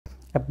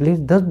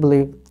Iblees does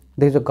believe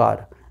there is a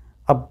God.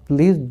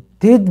 Iblees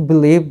did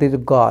believe there is a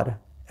God.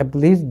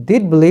 Iblees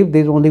did believe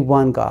there is only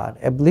one God.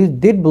 Iblees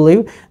did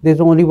believe there is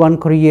only one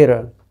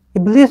creator.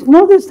 Iblees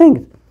knows these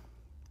things.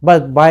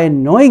 But by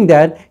knowing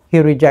that, he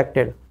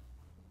rejected.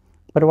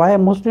 But why a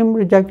Muslim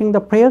rejecting the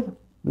prayer?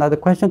 Now the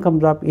question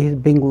comes up, is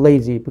being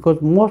lazy,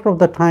 because most of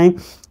the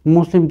time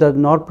Muslim does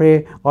not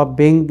pray or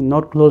being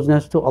not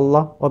closeness to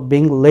Allah or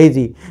being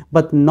lazy.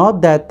 But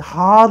not that,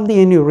 hardly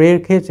any rare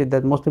cases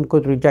that Muslim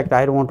could reject,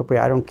 I don't want to pray,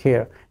 I don't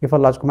care if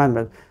Allah's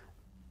commandment.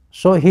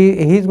 So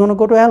he's going to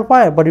go to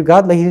hellfire, but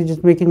regardless he's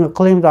just making a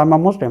claim that I'm a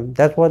Muslim.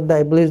 That's what the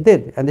Iblis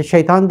did and the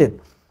shaitan did.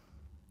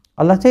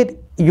 Allah said,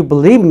 you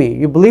believe me,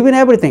 you believe in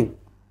everything,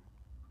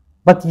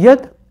 but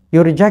yet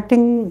you're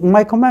rejecting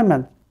my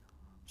commandment.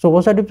 So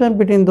what's the difference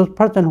between those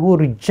person who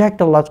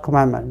reject Allah's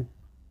commandment?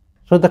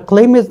 So the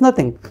claim is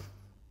nothing.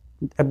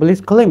 Iblis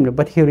claimed,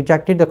 but he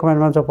rejected the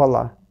commandments of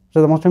Allah.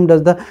 So the Muslim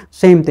does the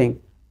same thing.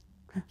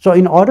 So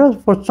in order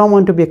for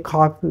someone to be a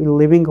kafir,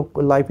 living a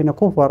life in a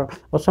kufr,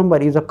 or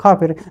somebody is a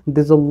kafir,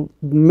 there's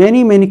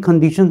many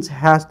conditions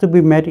has to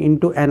be met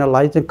into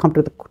analyze and come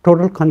to the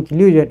total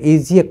conclusion,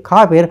 is he a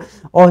kafir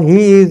or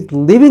he is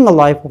living a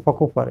life of a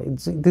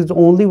kufr. There's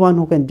only one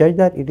who can judge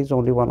that, it is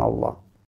only one Allah.